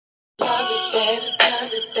baby,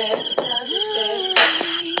 love it, baby, love it, baby.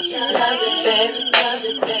 Love it, baby, love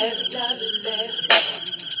it, baby, love it, baby.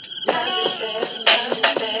 Love it, baby, love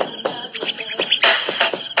it, baby, love it, baby.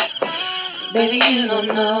 Baby, you don't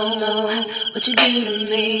know what you do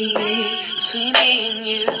to me. Between me and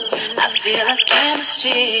you, I feel like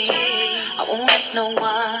chemistry. I won't let no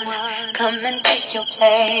one come and take your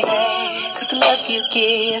place. Cause the love you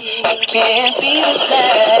give, it can't be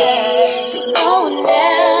replaced. See, no one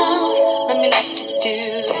else, let me let you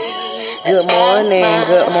do. Good morning,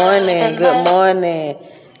 good morning, good morning,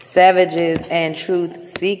 savages and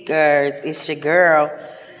truth seekers. It's your girl,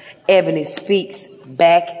 Ebony Speaks,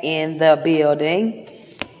 back in the building.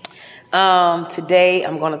 Today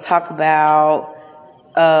I'm going to talk about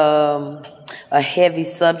a heavy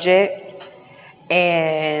subject,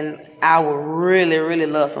 and I would really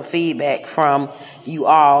love some feedback from you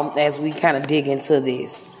all as we kind of dig into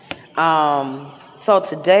this. So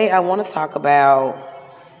today I want to talk about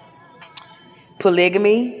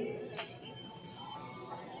polygamy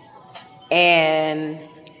and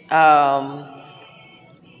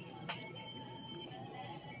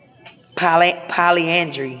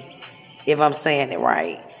polyandry, if I'm saying it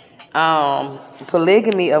right.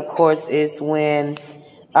 Polygamy, of course, is when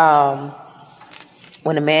a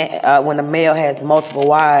male has multiple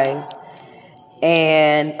wives,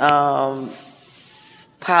 and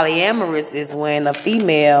polyamorous is when a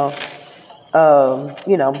female,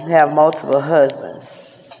 have multiple husbands.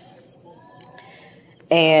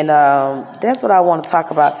 And that's what I want to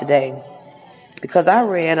talk about today, because I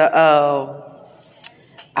read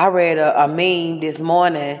a meme this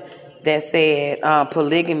morning that said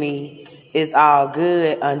polygamy is all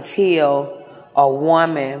good until a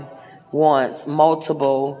woman wants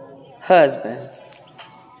multiple husbands.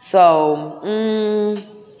 So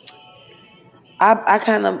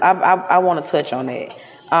I want to touch on that.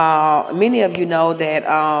 Many of you know that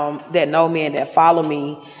that know me and that follow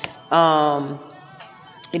me.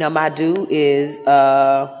 My dude is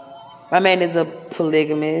my man is a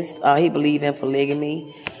polygamist. He believes in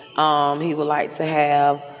polygamy. He would like to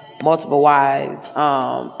have multiple wives.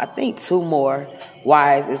 I think 2 more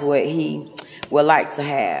wives is what he would like to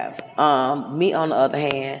have. Me, on the other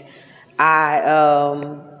hand, I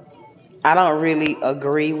don't really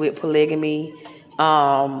agree with polygamy.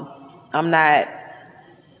 I'm not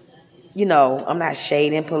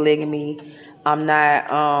shading polygamy. I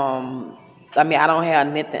don't have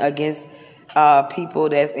nothing against people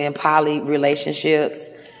that's in poly relationships.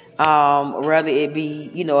 Whether it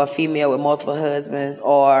be, a female with multiple husbands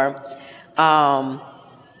or a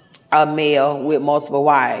male with multiple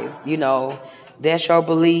wives. That's your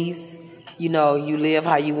beliefs. You live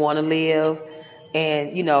how you want to live,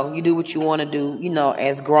 and you do what you want to do,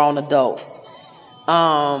 as grown adults.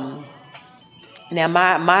 Now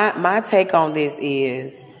my take on this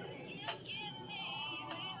is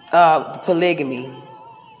polygamy.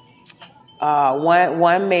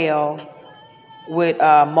 One male with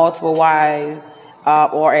multiple wives,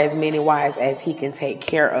 or as many wives as he can take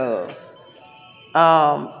care of.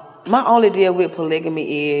 My only deal with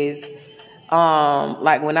polygamy is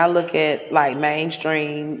like when I look at like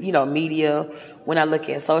mainstream, media, when I look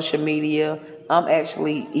at social media, I'm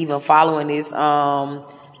actually even following this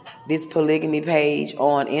polygamy page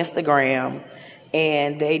on Instagram,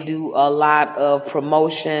 and they do a lot of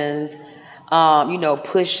promotions,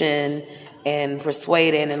 pushing and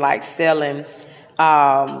persuading and like selling,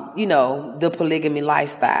 the polygamy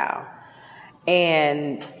lifestyle.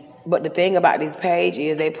 But the thing about this page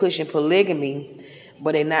is they pushing polygamy,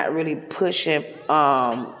 but they're not really pushing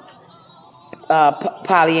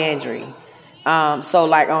polyandry. So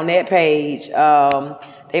like on that page,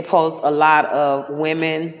 they post a lot of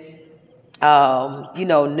women,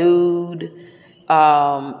 nude,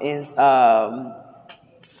 and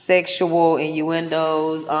sexual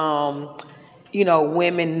innuendos,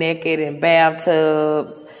 women naked in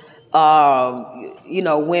bathtubs,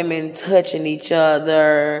 women touching each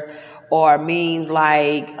other, or memes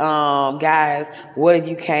like, guys, what if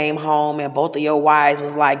you came home and both of your wives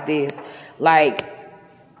was like this? Like,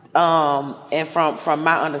 and from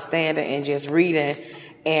my understanding and just reading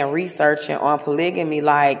and researching on polygamy,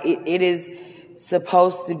 like it is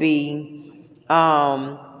supposed to be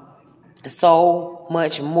so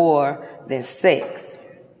much more than sex.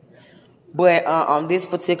 But on this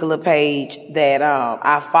particular page that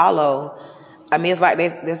I follow, it's like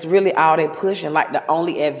that's really all they're pushing. Like the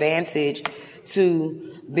only advantage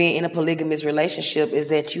to being in a polygamous relationship is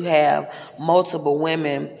that you have multiple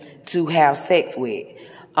women to have sex with.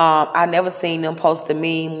 I never seen them post a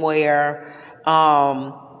meme where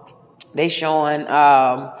they showing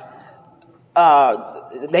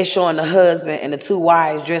they showing the husband and the two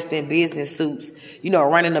wives dressed in business suits,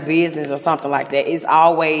 running a business or something like that. It's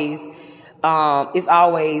always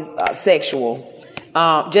sexual.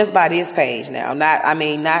 Just by this page now. Not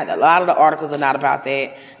a lot of the articles are not about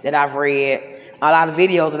that I've read. A lot of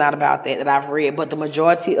videos are not about that I've read, but the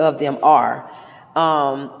majority of them are.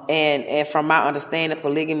 And from my understanding,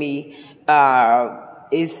 polygamy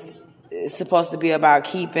is supposed to be about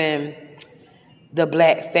keeping the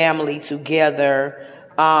black family together,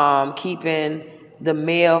 keeping the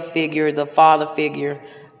male figure, the father figure,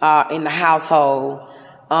 in the household,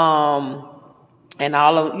 and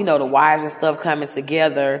all of, the wives and stuff coming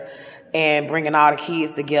together and bringing all the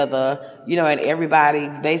kids together, and everybody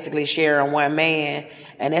basically sharing one man,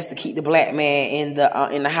 and that's to keep the black man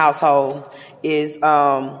in the household is, a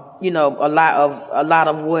lot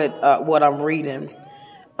of what I'm reading.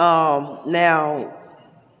 Now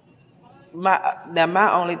my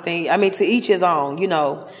only thing, to each his own,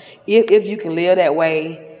 if you can live that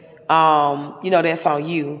way, that's on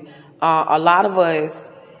you. A lot of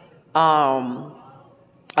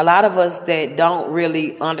us that don't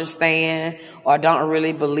really understand or don't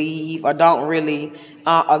really believe or don't really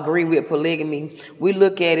agree with polygamy, we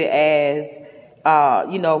look at it as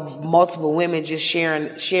multiple women just sharing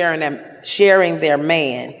their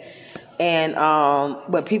man. And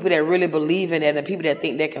but people that really believe in it and people that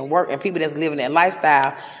think that can work and people that's living that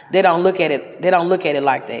lifestyle, they don't look at it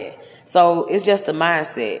like that. So it's just a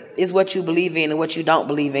mindset. It's what you believe in and what you don't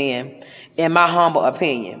believe in my humble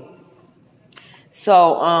opinion.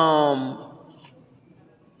 So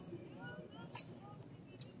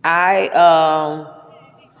I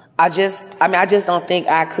just don't think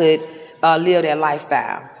I could live that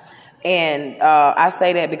lifestyle. And I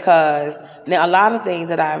say that because now a lot of things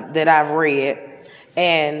that I've read,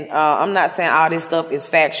 and I'm not saying all this stuff is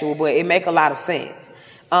factual, but it make a lot of sense.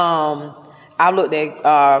 I've looked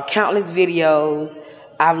at countless videos.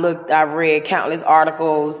 I've read countless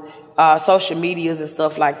articles, social medias and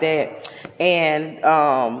stuff like that. And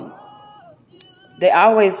they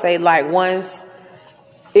always say, like, once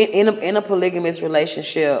in a polygamous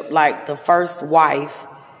relationship, like the first wife,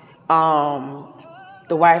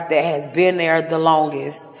 the wife that has been there the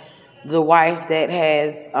longest, the wife that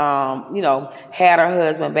has, had her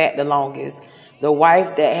husband back the longest, the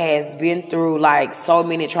wife that has been through like so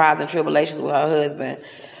many trials and tribulations with her husband,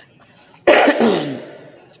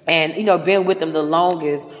 and, been with them the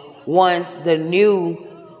longest, once the new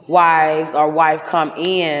wives or wife come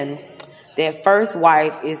in, that first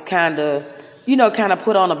wife is kind of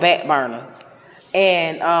put on a back burner.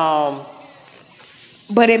 And,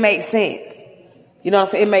 but it makes sense. You know what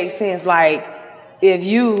I'm saying? It makes sense. Like, if I'm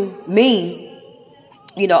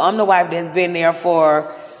the wife that's been there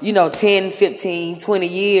for, 10, 15, 20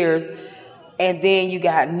 years, and then you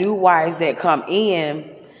got new wives that come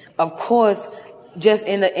in, of course, just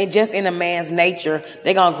in a man's nature,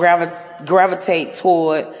 they're going to gravitate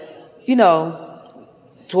toward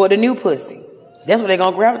the new pussy. That's what they're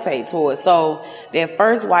going to gravitate towards. So their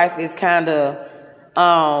first wife is kind of,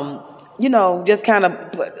 just kind of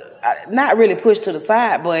not really pushed to the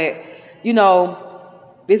side, but,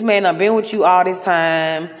 this man done been with you all this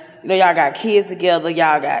time. Y'all got kids together.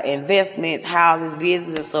 Y'all got investments, houses,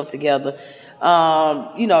 business and stuff together.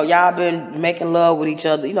 Y'all been making love with each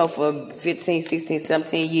other, for 15, 16,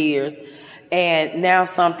 17 years. And now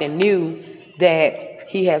something new that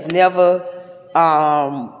he has never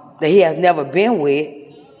been with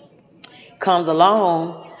comes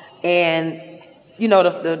along, and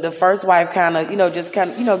the first wife kind of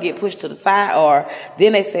get pushed to the side, or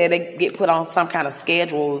then they say they get put on some kind of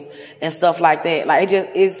schedules and stuff like that. Like,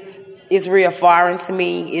 it's real foreign to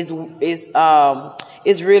me.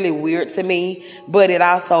 It's really weird to me, but it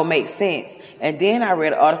also makes sense. And then I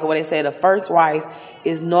read an article where they say the first wife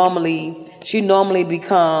normally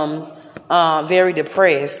becomes very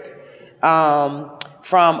depressed from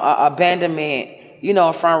abandonment,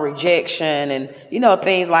 from rejection and,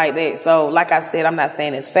 things like that. So like I said, I'm not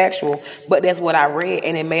saying it's factual, but that's what I read,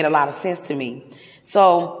 and it made a lot of sense to me.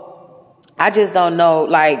 So I just don't know,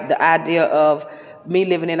 like, the idea of me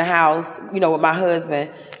living in a house, with my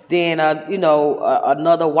husband, then,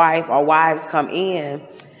 another wife or wives come in,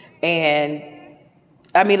 and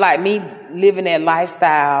like me living that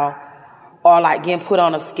lifestyle or like getting put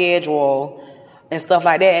on a schedule and stuff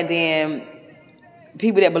like that. And then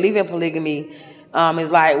people that believe in polygamy,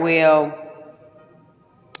 is like, well,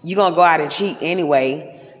 you're going to go out and cheat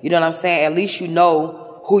anyway. You know what I'm saying? At least you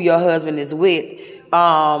know who your husband is with,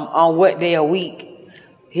 on what day a week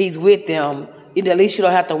he's with them. At least you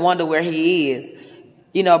don't have to wonder where he is.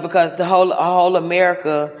 You know, because the whole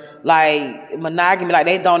America, like, monogamy, like,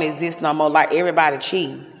 they don't exist no more. Like, everybody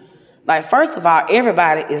cheating. Like, first of all,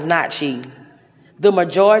 everybody is not cheating. The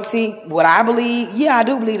majority, what I believe, yeah, I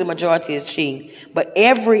do believe the majority is cheating. But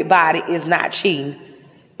everybody is not cheating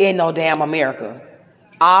in no damn America.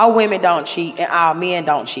 All women don't cheat and all men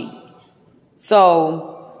don't cheat.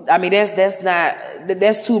 So, I mean,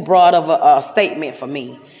 that's too broad of a statement for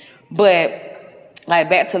me. But, like,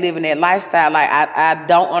 back to living that lifestyle, like, I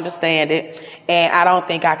don't understand it, and I don't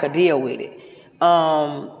think I could deal with it.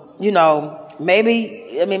 You know,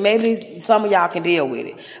 maybe some of y'all can deal with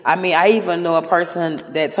it. I mean, I even know a person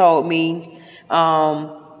that told me,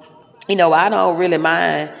 you know, I don't really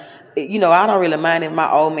mind if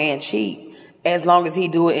my old man cheat, as long as he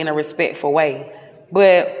do it in a respectful way.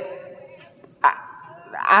 But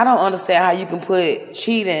I don't understand how you can put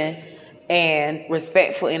cheating and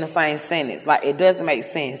respectful in the same sentence. Like, it doesn't make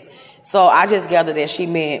sense. So I just gathered that she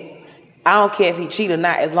meant, I don't care if he cheat or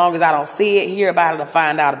not, as long as I don't see it, hear about it, or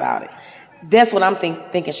find out about it. That's what I'm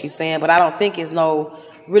thinking she's saying, but I don't think it's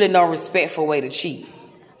really no respectful way to cheat.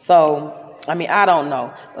 So, I mean, I don't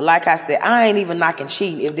know. But like I said, I ain't even knocking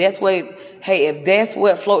cheating. If that's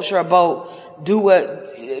what floats your boat, do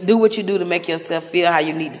what you do to make yourself feel how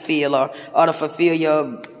you need to feel, or to fulfill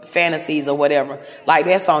your fantasies or whatever. Like,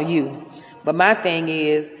 that's on you. But my thing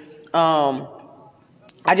is,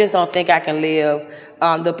 I just don't think I can live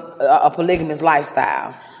a polygamous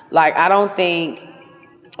lifestyle. Like, I don't think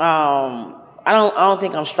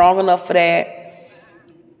I'm strong enough for that.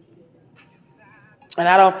 And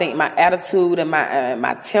I don't think my attitude and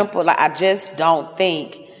my temper, like, I just don't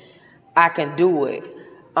think I can do it.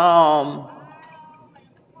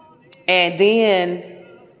 And then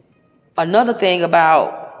another thing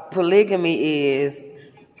about polygamy is,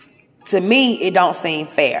 to me, it don't seem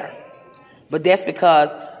fair. But that's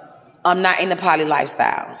because I'm not in the poly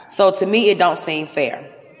lifestyle. So to me, it don't seem fair.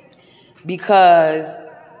 Because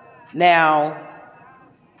now,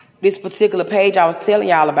 this particular page I was telling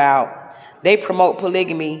y'all about, they promote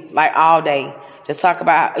polygamy like all day. Just talk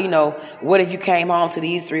about, you know, what if you came home to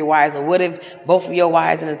these 3 wives? Or what if both of your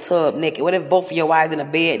wives in the tub naked? What if both of your wives in the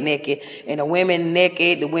bed naked? And the women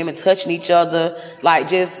naked, the women touching each other. Like,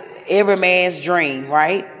 just every man's dream,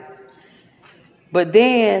 right? But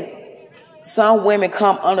then some women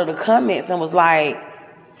come under the comments and was like,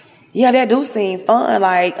 yeah, that do seem fun.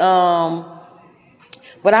 Like,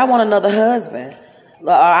 but I want another husband.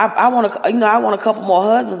 I want a couple more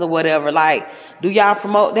husbands or whatever. Like, do y'all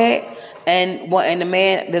promote that? And the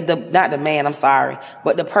man, not the man, I'm sorry,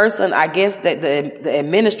 but the person, I guess that the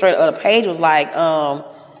administrator of the page was like,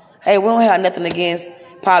 hey, we don't have nothing against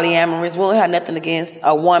polyamorous. We don't have nothing against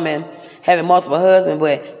a woman having multiple husbands,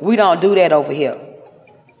 but we don't do that over here.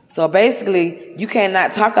 So basically, you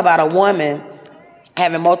cannot talk about a woman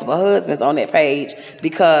having multiple husbands on that page,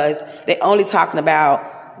 because they're only talking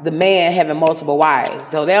about the man having multiple wives.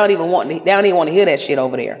 So they don't even want to hear that shit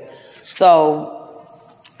over there. So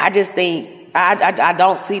I just think I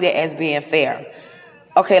don't see that as being fair.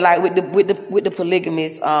 Okay, like with the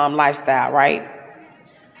polygamous lifestyle, right?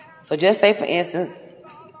 So just say, for instance,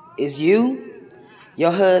 is you,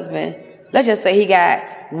 your husband, let's just say he got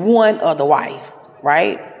one other wife,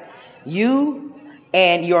 right? You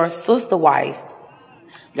and your sister wife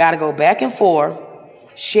got to go back and forth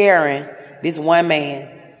sharing this one man.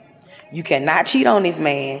 You cannot cheat on this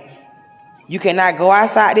man. You cannot go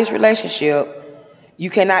outside this relationship. You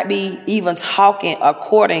cannot be even talking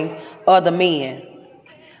according other men.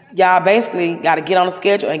 Y'all basically got to get on the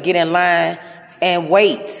schedule and get in line and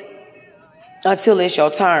wait until it's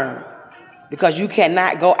your turn, because you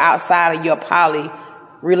cannot go outside of your poly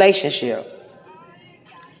relationship.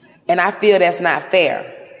 And I feel that's not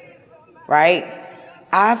fair, right?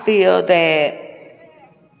 I feel that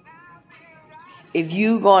if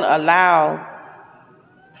you going to allow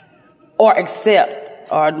or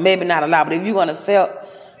accept, or maybe not allow, but if you're going to accept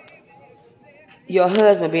your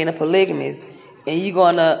husband being a polygamist, and you're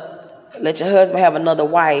going to let your husband have another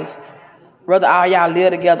wife, whether all y'all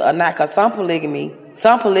live together or not, because some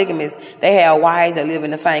polygamists, they have wives that live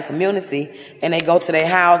in the same community, and they go to their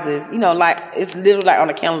houses, you know, like, it's literally like on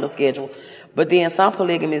a calendar schedule. But then some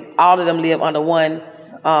polygamists, all of them live under one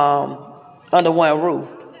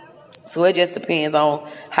roof. So it just depends on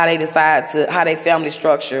how they decide how their family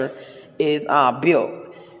structure is built.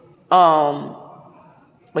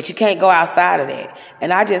 But you can't go outside of that.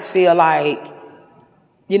 And I just feel like,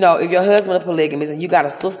 you know, if your husband is polygamist and you got a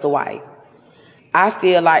sister wife, I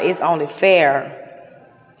feel like it's only fair,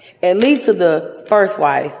 at least to the first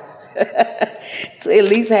wife, to at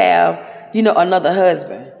least have, you know, another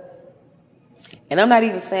husband. And I'm not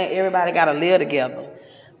even saying everybody got to live together.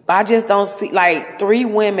 But I just don't see like three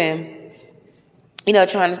women,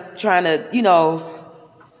 trying to,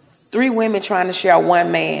 three women trying to share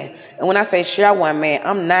one man. And when I say share one man,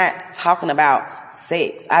 I'm not talking about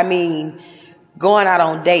sex. I mean, going out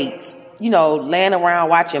on dates, laying around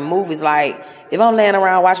watching movies. Like, if I'm laying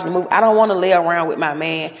around watching the movie, I don't want to lay around with my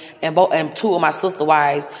man and two of my sister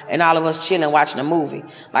wives and all of us chilling watching a movie.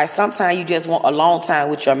 Like, sometimes you just want a long time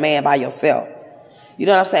with your man by yourself. You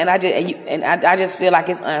know what I'm saying? I just feel like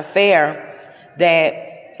it's unfair that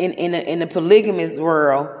in the polygamous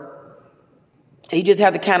world, you just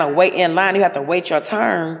have to kind of wait in line. You have to wait your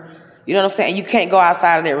turn. You know what I'm saying? You can't go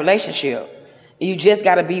outside of that relationship. You just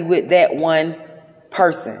got to be with that one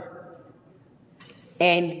person.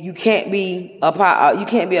 And you can't be a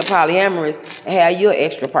polyamorous and have your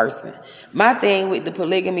extra person. My thing with the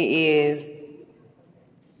polygamy is,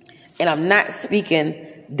 and I'm not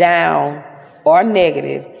speaking down or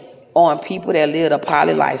negative on people that live a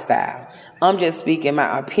poly lifestyle. I'm just speaking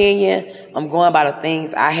my opinion. I'm going by the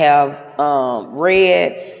things I have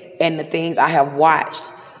read and the things I have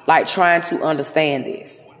watched, like trying to understand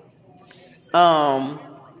this.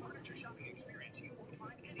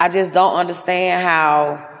 I just don't understand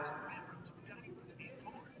how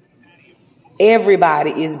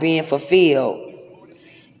everybody is being fulfilled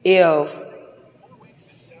if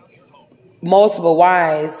multiple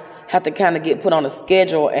wives have to kind of get put on a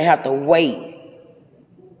schedule and have to wait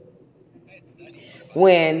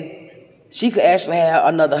when she could actually have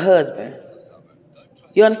another husband.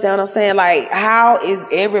 You understand what I'm saying? Like, how is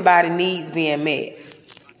everybody needs being met?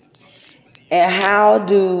 And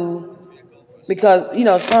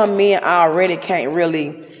because, some men already can't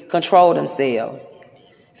really control themselves.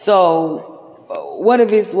 So what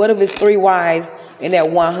if it's three wives and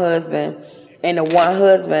that one husband, and the one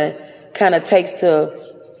husband kind of takes to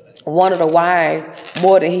one of the wives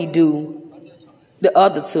more than he do the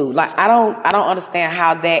other two? Like, I don't understand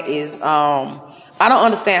how that is. I don't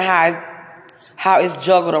understand how it's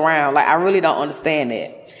juggled around. Like, I really don't understand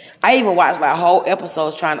that. I even watched like whole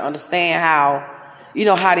episodes trying to understand how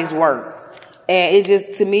this works, and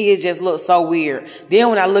to me it just looks so weird. Then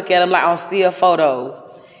when I look at them like on still photos,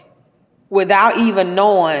 without even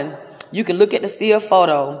knowing, you can look at the still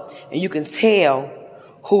photo and you can tell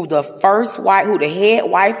who the first wife, who the head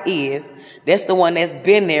wife is. That's the one that's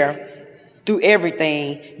been there through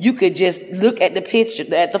everything. You could just look at the picture,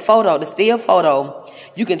 at the photo, the still photo.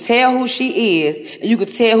 You can tell who she is, and you can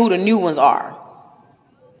tell who the new ones are.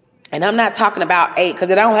 And I'm not talking about age, because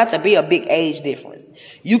it don't have to be a big age difference.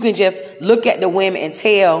 You can just look at the women and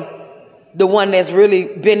tell the one that's really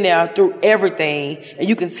been there through everything, and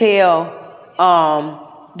you can tell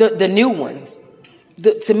the new ones.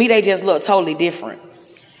 To me, they just look totally different.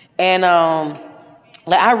 And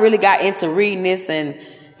I really got into reading this and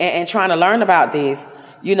trying to learn about this,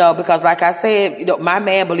 because like I said, my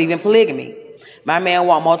man believe in polygamy. My man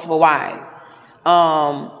want multiple wives.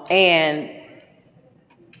 And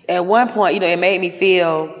at one point, it made me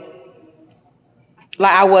feel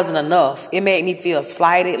like I wasn't enough. It made me feel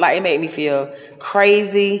slighted. Like, it made me feel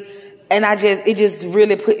crazy. And it just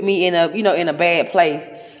really put me in a bad place.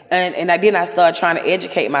 And then I started trying to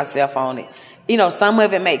educate myself on it. Some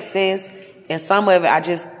of it makes sense, and some of it I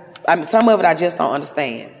just don't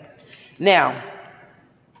understand. Now,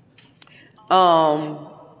 I'm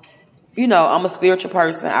a spiritual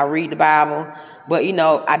person. I read the Bible, but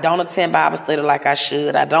I don't attend Bible study like I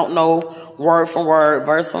should. I don't know word for word,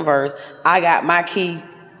 verse from verse. I got my key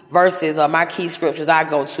verses or my key scriptures I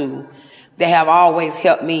go to that have always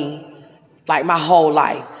helped me like my whole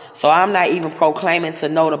life. So I'm not even proclaiming to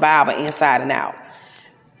know the Bible inside and out.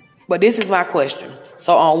 But this is my question.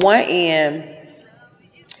 So on one end,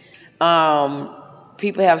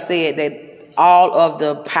 people have said that all of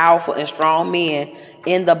the powerful and strong men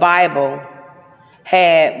in the Bible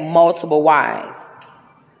had multiple wives.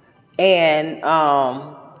 And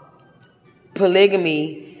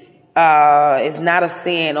polygamy is not a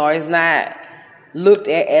sin, or is not looked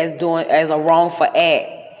at as a wrongful act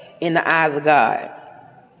in the eyes of God.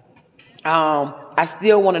 I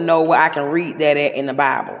still want to know where I can read that at in the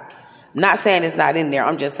Bible. I'm not saying it's not in there.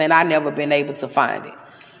 I'm just saying I've never been able to find it.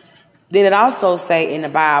 Then it also say in the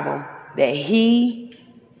Bible that he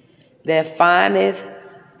that findeth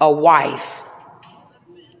a wife,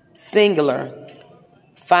 singular,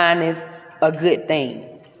 findeth a good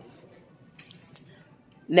thing.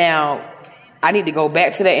 Now, I need to go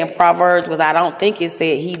back to that in Proverbs, because I don't think it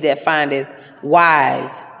said he that findeth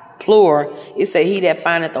wives, plural. It said he that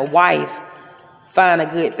findeth a wife, find a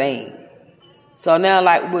good thing. So now,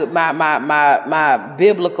 like with my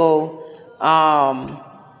biblical,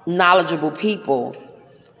 knowledgeable people,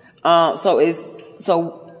 so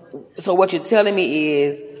So what you're telling me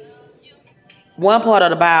is one part of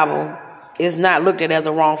the Bible is not looked at as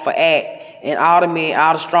a wrongful act, and all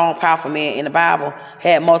the strong, powerful men in the Bible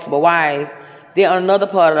had multiple wives. Then on another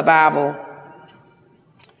part of the Bible,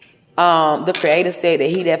 the Creator said that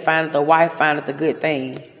he that findeth a wife findeth a good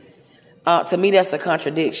thing. To me, that's a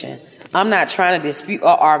contradiction. I'm not trying to dispute or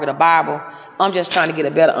argue the Bible. I'm just trying to get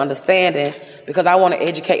a better understanding because I want to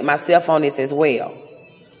educate myself on this as well.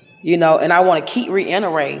 And I want to keep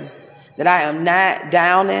reiterating that I am not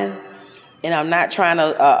downing and I'm not trying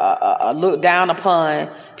to look down upon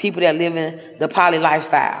people that live in the poly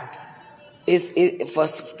lifestyle.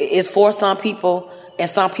 It's for some people, and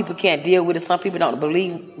some people can't deal with it. Some people don't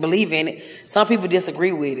believe in it. Some people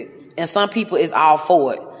disagree with it, and some people is all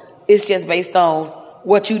for it. It's just based on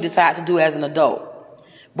what you decide to do as an adult.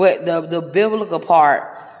 But the biblical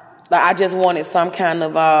part, I just wanted some kind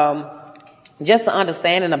of just an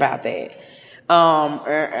understanding about that.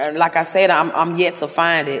 And like I said, I'm yet to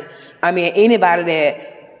find it. I mean, anybody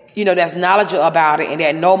that that's knowledgeable about it and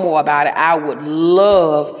that know more about it, I would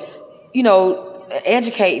love,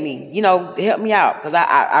 educate me, help me out, because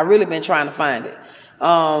I really been trying to find it.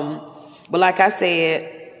 But like I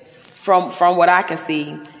said, from what I can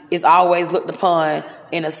see, it's always looked upon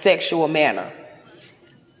in a sexual manner.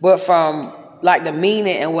 But from like the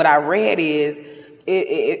meaning and what I read is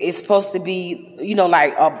it's supposed to be,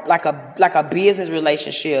 like a business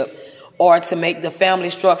relationship, or to make the family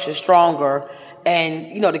structure stronger,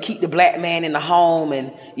 and to keep the black man in the home,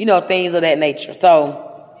 and things of that nature. So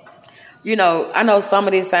I know some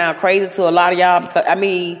of this sound crazy to a lot of y'all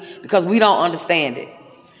because we don't understand it.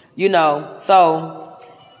 So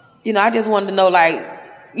I just wanted to know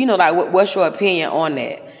what's your opinion on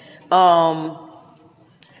that.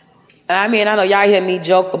 I know y'all hear me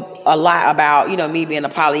joke a lot about me being a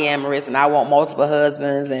polyamorous and I want multiple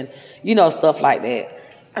husbands and stuff like that.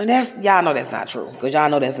 And y'all know that's not true, because y'all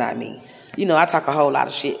know that's not me. I talk a whole lot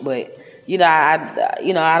of shit, but I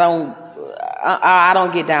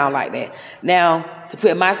don't get down like that. Now, to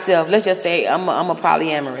put myself, let's just say I'm a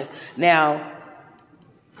polyamorous. Now,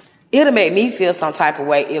 it'll make me feel some type of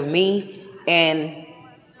way if me and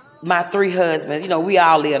my 3 husbands, we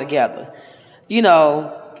all live together.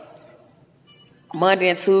 Monday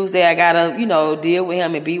and Tuesday I gotta, deal with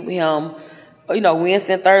him and be with him.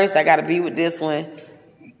 Wednesday and Thursday I gotta be with this one.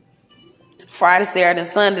 Friday, Saturday, and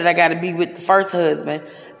Sunday I gotta be with the first husband.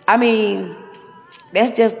 That's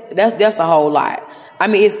a whole lot.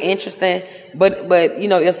 It's interesting, but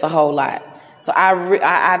it's a whole lot. So I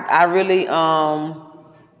really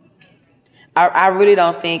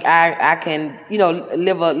don't think I can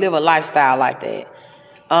live a lifestyle like that.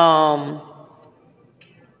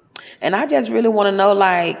 And I just really want to know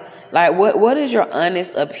what is your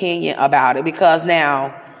honest opinion about it? Because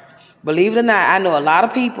now, believe it or not, I know a lot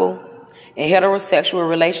of people in heterosexual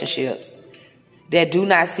relationships that do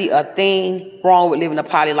not see a thing wrong with living a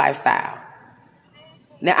poly lifestyle.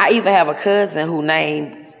 Now, I even have a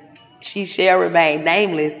cousin she shall remain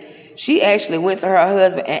nameless. She actually went to her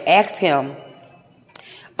husband and asked him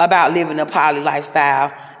about living a poly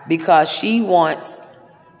lifestyle because she wants,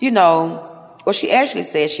 she actually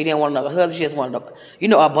said she didn't want another husband. She just wanted a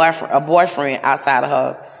boyfriend outside of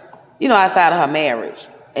her, outside of her marriage.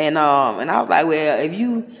 And I was like, well, if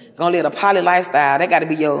you gonna live a poly lifestyle, that gotta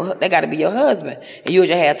be your husband, and you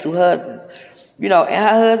just had 2 husbands, and her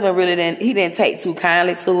husband really didn't take too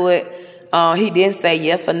kindly to it. He didn't say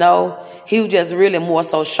yes or no. He was just really more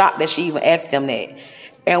so shocked that she even asked him that.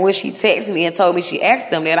 And when she texted me and told me she asked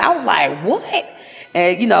him that, I was like, what?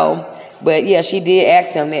 And but yeah, she did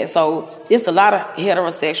ask him that. So it's a lot of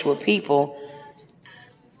heterosexual people,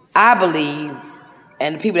 I believe,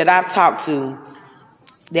 and the people that I've talked to,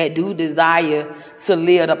 that do desire to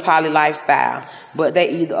live the poly lifestyle, but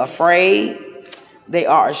they either afraid, they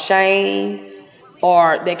are ashamed,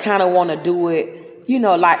 or they kind of want to do it, in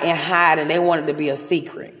hiding. They want it to be a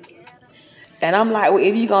secret. And I'm like, well,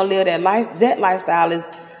 if you're gonna live that lifestyle is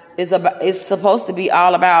supposed to be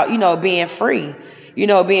all about, being free,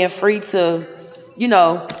 being free to,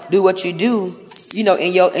 do what you do,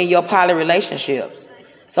 in your poly relationships.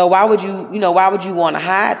 So why would you want to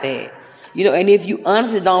hide that? And if you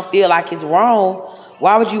honestly don't feel like it's wrong,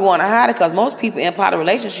 why would you want to hide it? Because most people in poly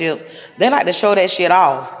relationships, they like to show that shit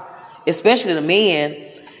off, especially the men.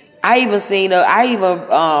 I even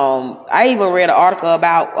read an article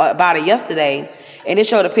about it yesterday, and it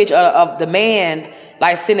showed a picture of the man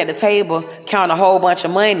sitting at the table counting a whole bunch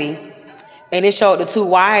of money, and it showed the 2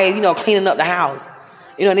 wives, cleaning up the house.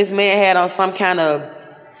 And this man had on some kind of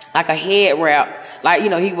a head wrap,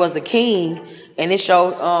 he was the king. And it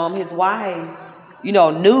showed his wife,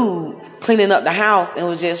 nude, cleaning up the house and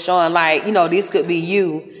was just showing like, you know, this could be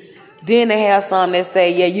you. Then they have some that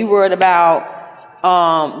say, yeah, you worried about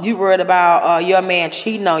your man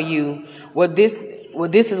cheating on you.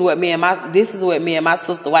 This is what me and my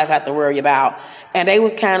sister wife have to worry about. And they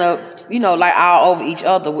was kind of, you know, like all over each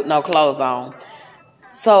other with no clothes on.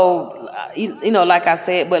 So, you know, like I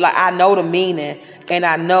said, but like I know the meaning, and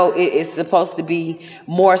I know it's supposed to be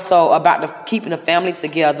more so about keeping the family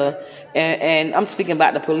together. And I'm speaking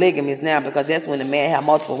about the polygamous now, because that's when the man have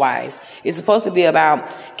multiple wives. It's supposed to be about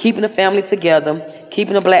keeping the family together,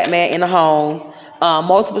 keeping the black man in the homes,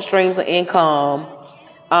 multiple streams of income,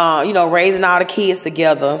 you know, raising all the kids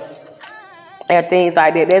together and things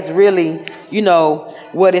like that. That's really, you know,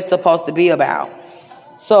 what it's supposed to be about.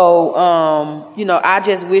 So, you know, I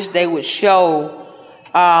just wish they would show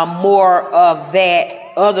more of that,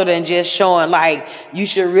 other than just showing like you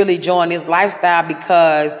should really join this lifestyle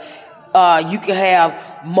because you can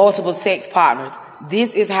have multiple sex partners.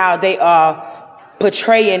 This is how they are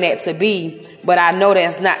portraying that to be, but I know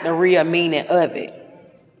that's not the real meaning of it.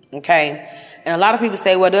 Okay? And a lot of people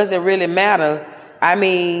say, well, does it really matter? I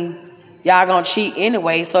mean, y'all gonna cheat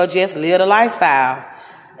anyway, so just live the lifestyle.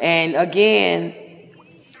 And again,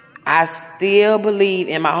 I still believe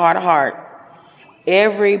in my heart of hearts,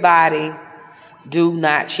 everybody do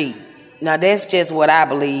not cheat. Now, that's just what I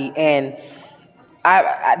believe, and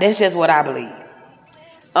that's just what I believe.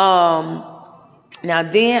 Now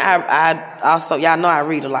then I also, y'all know I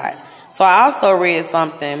read a lot. So I also read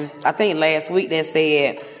something, I think last week, that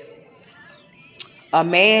said a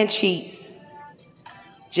man cheats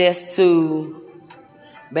just to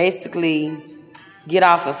basically get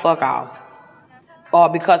off and fuck off. Or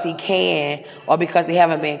because he can, or because he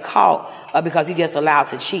haven't been caught, or because he just allowed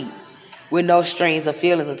to cheat with no strings of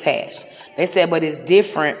feelings attached. They said, but it's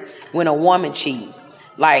different when a woman cheats.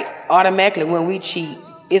 Like, automatically when we cheat,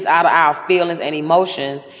 it's out of our feelings and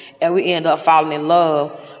emotions, and we end up falling in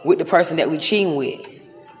love with the person that we cheating with.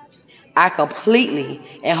 I completely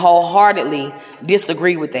and wholeheartedly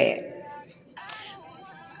disagree with that.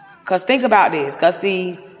 Because think about this. Because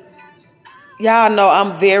see, y'all know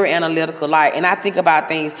I'm very analytical, like, and I think about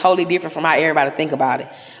things totally different from how everybody think about it.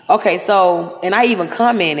 Okay, so, and I even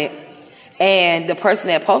commented, and the person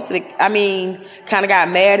that posted it, I mean, kind of got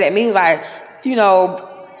mad at me. He was like, you know,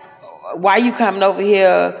 why you coming over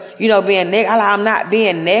here, you know, being negative? I'm not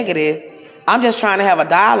being negative. I'm just trying to have a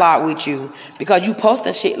dialogue with you, because you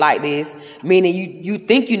posting shit like this, meaning you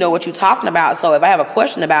think you know what you're talking about. So if I have a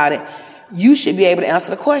question about it, you should be able to answer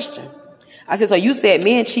the question. I said, so you said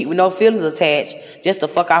men cheat with no feelings attached just to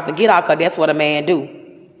fuck off and get off, because that's what a man do.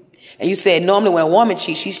 And you said normally when a woman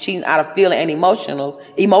cheats, she's cheating out of feeling and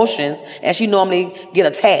emotions, and she normally get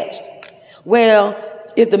attached. Well,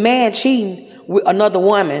 if the man cheating with another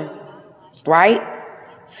woman, right,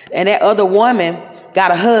 and that other woman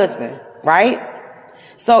got a husband, right?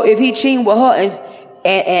 So if he cheating with her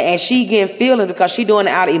and she getting feelings because she doing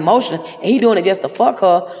it out of emotion, and he doing it just to fuck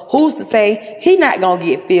her, who's to say he not gonna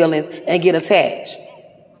get feelings and get attached?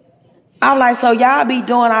 I'm like, so y'all be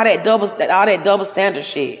doing all that double standard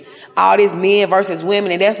shit, all this men versus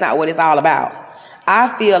women, and that's not what it's all about.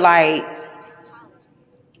 I feel like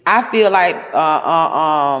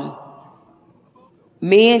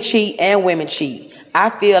men cheat and women cheat. I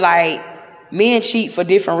feel like men cheat for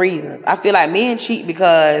different reasons. I feel like men cheat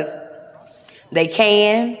because they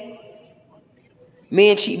can.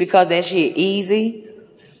 Men cheat because that shit easy.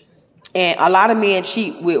 And a lot of men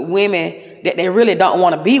cheat with women that they really don't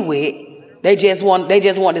want to be with. They just want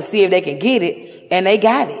to see if they can get it, and they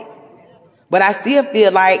got it. But I still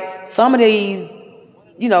feel like some of these,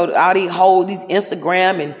 you know, all these hoes, these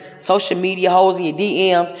Instagram and social media hoes in your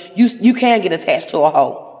DMs, you can get attached to a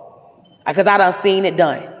hoe. Because I done seen it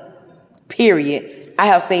done. Period. I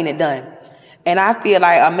have seen it done. And I feel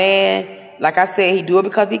like a man, like I said, he do it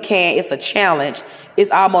because he can. It's a challenge. It's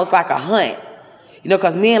almost like a hunt. You know,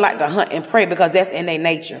 because men like to hunt and prey because that's in their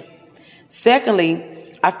nature. Secondly,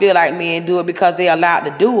 I feel like men do it because they're allowed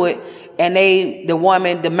to do it. And the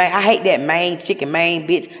woman, I hate that main chicken, main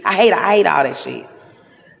bitch. I hate all that shit.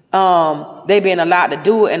 They being allowed to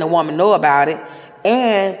do it and the woman know about it.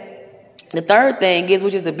 And the third thing is,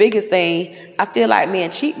 which is the biggest thing, I feel like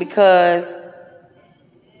men cheat because,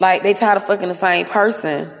 like, they tired of fucking the same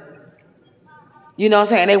person. You know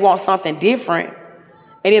what I'm saying? They want something different.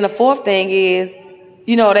 And then the fourth thing is,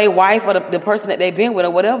 you know, they wife or the person that they've been with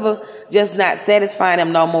or whatever just not satisfying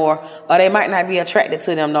them no more, or they might not be attracted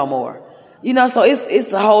to them no more. You know, so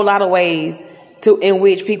it's a whole lot of ways in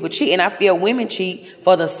which people cheat, and I feel women cheat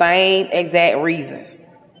for the same exact reasons.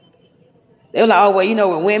 They're like, oh well, you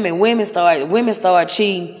know, when women start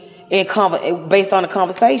cheating based on the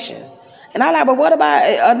conversation. And I like, but what about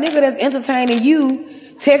a nigga that's entertaining you,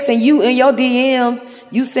 texting you in your DMs,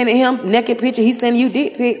 you sending him naked picture, he sending you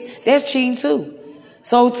dick pics? That's cheating too.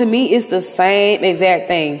 So to me, it's the same exact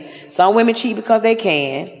thing. Some women cheat because they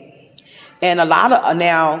can. And a lot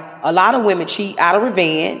of women cheat out of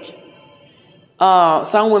revenge.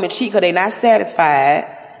 Some women cheat because they're not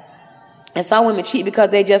satisfied. And some women cheat because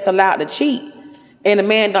they just allowed to cheat. And the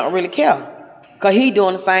man don't really care. Because he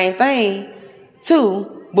doing the same thing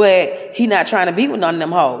too, but he not trying to be with none of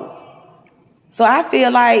them hoes. So I feel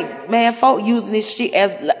like, man, folk using this shit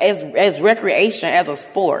as recreation, as a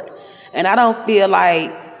sport. And I don't feel like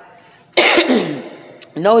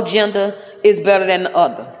no gender is better than the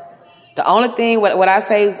other. The only thing, what I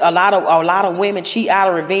say is a lot of women cheat out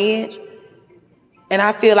of revenge. And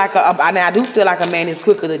I feel like, I do feel like a man is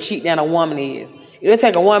quicker to cheat than a woman is. It'll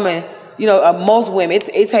take a woman, most women,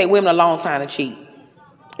 it take women a long time to cheat.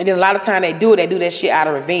 And then a lot of time they do that shit out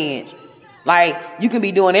of revenge. Like, you can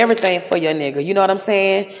be doing everything for your nigga. You know what I'm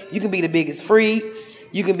saying? You can be the biggest freak.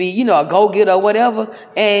 You can be, a go-getter or whatever.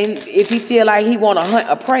 And if he feel like he want to hunt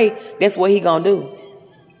or prey, that's what he gonna do.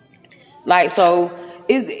 Like, so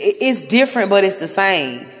it's different, but it's the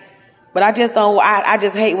same. But I just don't, I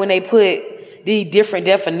just hate when they put the different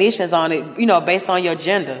definitions on it, based on your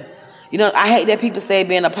gender. I hate that people say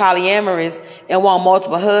being a polyamorous and want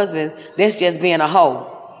multiple husbands, that's just being a hoe.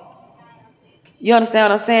 You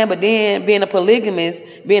understand what I'm saying? But then being a polygamist,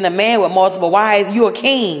 being a man with multiple wives, you're a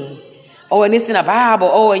king. Oh, and it's in the Bible.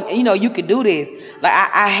 Oh, and you could do this. Like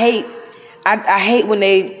I hate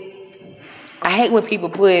when people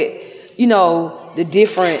put, the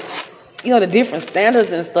different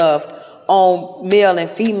standards and stuff on male and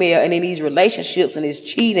female, and in these relationships, and it's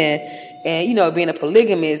cheating, and being a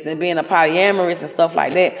polygamist and being a polyamorous and stuff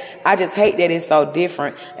like that. I just hate that it's so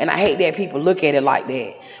different, and I hate that people look at it like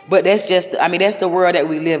that. But that's that's the world that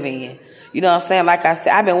we live in. You know what I'm saying? Like I said,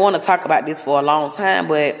 I've been wanting to talk about this for a long time,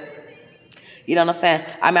 but you know what I'm saying?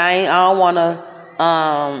 I don't want to.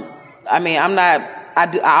 I'm not.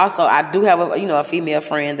 I do have a female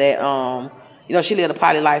friend that she live a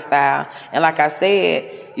poly lifestyle, and like I said,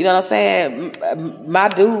 you know what I'm saying? My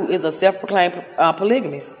dude is a self-proclaimed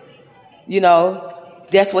polygamist.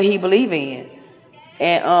 That's what he believe in,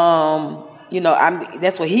 and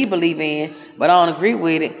that's what he believe in, but I don't agree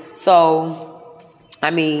with it. So,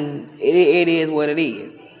 it is what it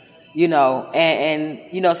is, and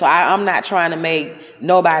so I'm not trying to make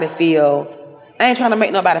nobody feel. I ain't trying to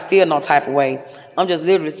make nobody feel no type of way. I'm just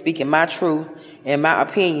literally speaking my truth and my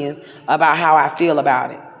opinions about how I feel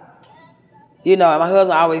about it. My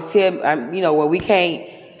husband always tell me, we can't.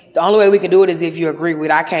 The only way we can do it is if you agree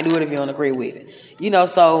with it. I can't do it if you don't agree with it.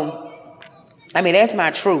 So, that's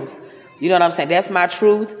my truth. You know what I'm saying? That's my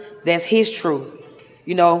truth. That's his truth.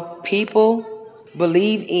 People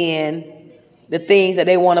believe in the things that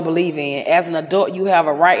they want to believe in. As an adult, you have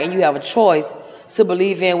a right and you have a choice to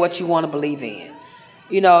believe in what you want to believe in.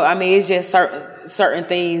 It's just certain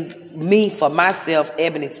things. Me, for myself,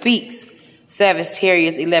 Ebony Speaks, Savage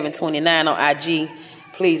Terriers 1129 on IG.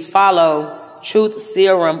 Please follow Truth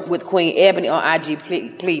Serum with Queen Ebony on IG.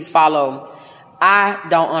 Please follow. I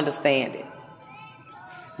don't understand it.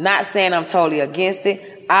 Not saying I'm totally against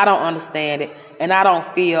it. I don't understand it, and I don't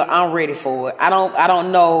feel I'm ready for it. I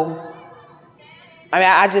don't know.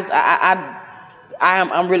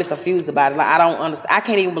 I'm really confused about it. Like, I don't understand. I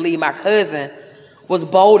can't even believe my cousin was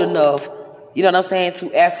bold enough, you know what I'm saying,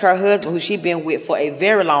 to ask her husband, who she been with for a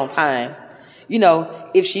very long time,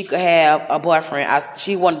 if she could have a boyfriend.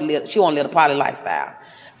 She wanted to live a poly lifestyle.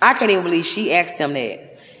 I can't even believe she asked him that.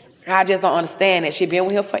 I just don't understand that. She been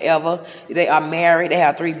with him forever. They are married. They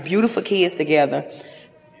have 3 beautiful kids together.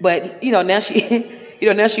 But now she,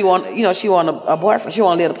 she want a boyfriend. She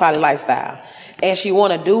want to live a poly lifestyle, and she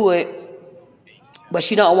want to do it, but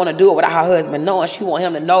she don't want to do it without her husband knowing. She want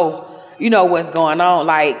him to know, what's going on.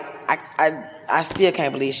 Like I still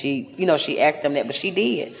can't believe she, she asked them that, but she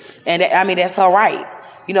did, and that's her right.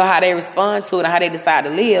 How they respond to it and how they decide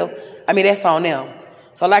to live. That's on them.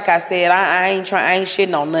 So like I said, I ain't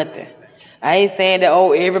shitting on nothing. I ain't saying that,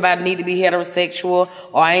 everybody need to be heterosexual,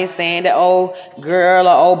 or I ain't saying that, girl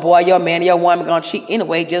or boy, your man or your woman gonna cheat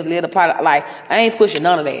anyway, just live the part. Like, I ain't pushing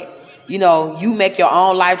none of that. You make your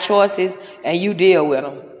own life choices and you deal with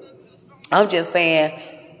them. I'm just saying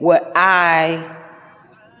what I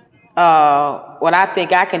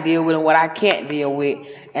think I can deal with and what I can't deal with.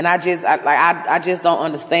 And I just don't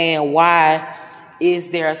understand why is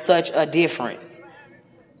there such a difference.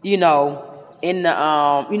 In the in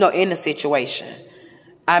the situation.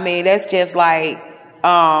 That's just like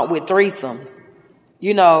with threesomes.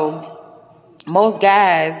 Most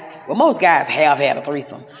guys well, most guys have had a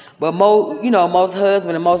threesome, but most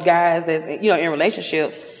husbands and most guys that's in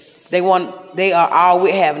relationship, they are all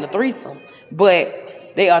with having a threesome,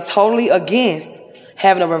 but they are totally against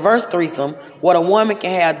having a reverse threesome where a woman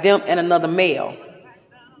can have them and another male.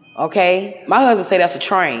 Okay, my husband say that's a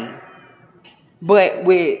train, but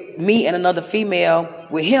with me and another female,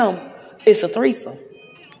 with him, it's a threesome.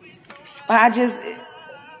 I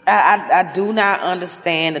do not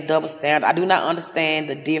understand the double standard. I do not understand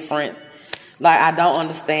the difference. Like, I don't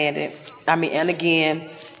understand it. I mean, and again,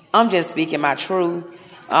 I'm just speaking my truth.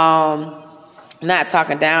 Not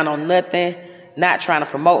talking down on nothing, not trying to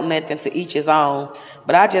promote nothing, to each his own.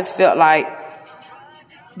 But I just felt like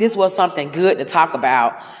this was something good to talk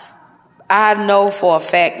about. I know for a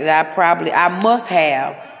fact that I must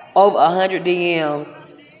have over 100 DMs,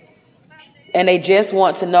 and they just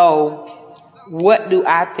want to know, what do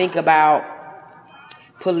I think about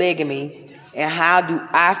polygamy and how do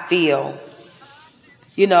I feel,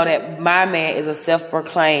 that my man is a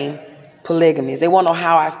self-proclaimed polygamist. They want to know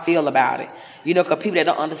how I feel about it. Because people that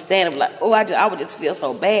don't understand it, like, oh, I would just feel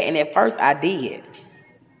so bad. And at first I did,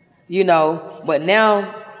 but now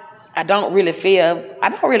I don't really feel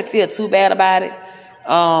too bad about it.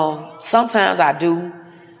 Sometimes I do,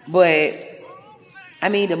 but I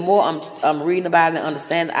mean, the more I'm reading about it and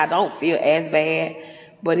understanding, I don't feel as bad.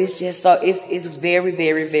 But it's just it's very,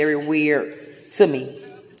 very, very weird to me.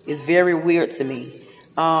 It's very weird to me.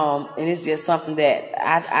 And it's just something that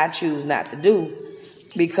I choose not to do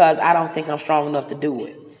because I don't think I'm strong enough to do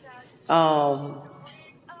it.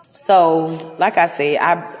 So, like I said,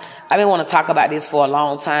 I've been wanting to talk about this for a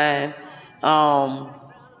long time,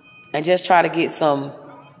 and just try to get some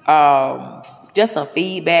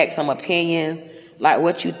feedback, some opinions, like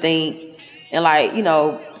what you think, and like,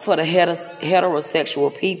 for the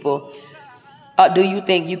heterosexual people, do you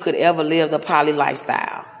think you could ever live the poly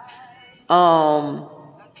lifestyle?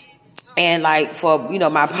 And like for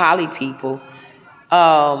my poly people,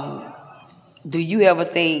 do you ever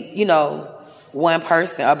think one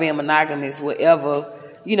person or being monogamous will ever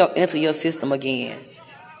enter your system again?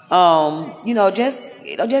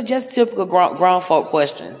 Just typical grown folk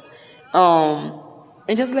questions.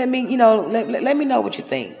 And just let me let me know what you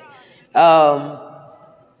think. And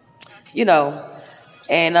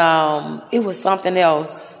it was something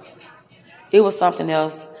else. It was something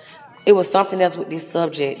else with this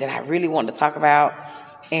subject that I really wanted to talk about,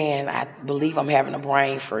 and I believe I'm having a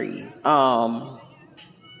brain freeze. I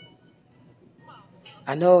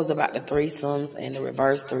know it was about the threesomes and the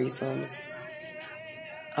reverse threesomes.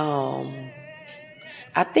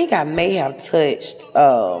 I think I may have touched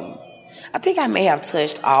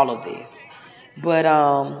all of this. But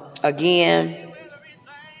again,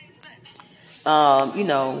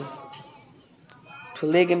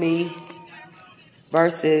 polygamy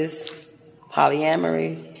versus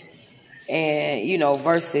polyamory, and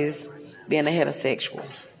versus being a heterosexual.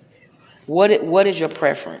 What is your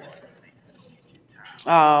preference?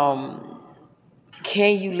 Can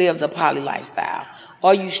you live the poly lifestyle?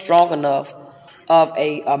 Are you strong enough of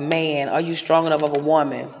a man? Are you strong enough of a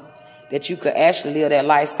woman that you could actually live that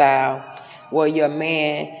lifestyle where your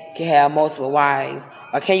man can have multiple wives?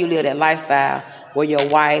 Or can you live that lifestyle where your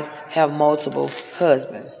wife have multiple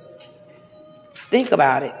husbands? Think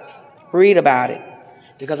about it. Read about it.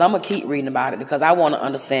 Because I'm going to keep reading about it because I want to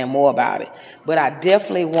understand more about it. But I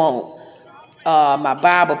definitely want my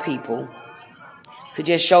Bible people to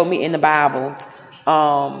just show me in the Bible,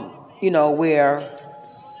 where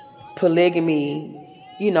polygamy,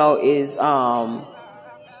 is,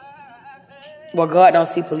 well, God don't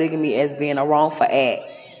see polygamy as being a wrongful act.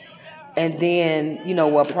 And then,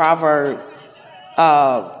 what Proverbs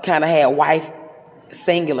kind of had wife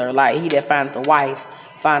singular, like he that findeth a wife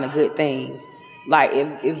find a good thing. Like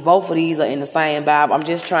if both of these are in the same Bible, I'm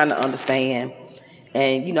just trying to understand.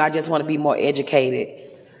 And, I just want to be more educated,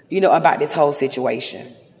 about this whole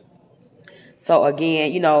situation. So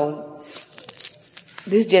again,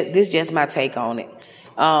 this just my take on it.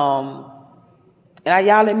 And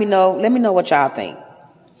y'all let me know what y'all think.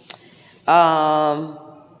 And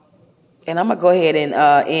I'm gonna go ahead and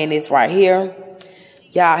end this right here.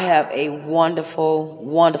 Y'all have a wonderful,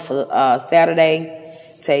 wonderful Saturday.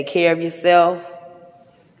 Take care of yourself.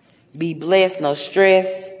 Be blessed, no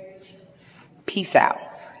stress. Peace out.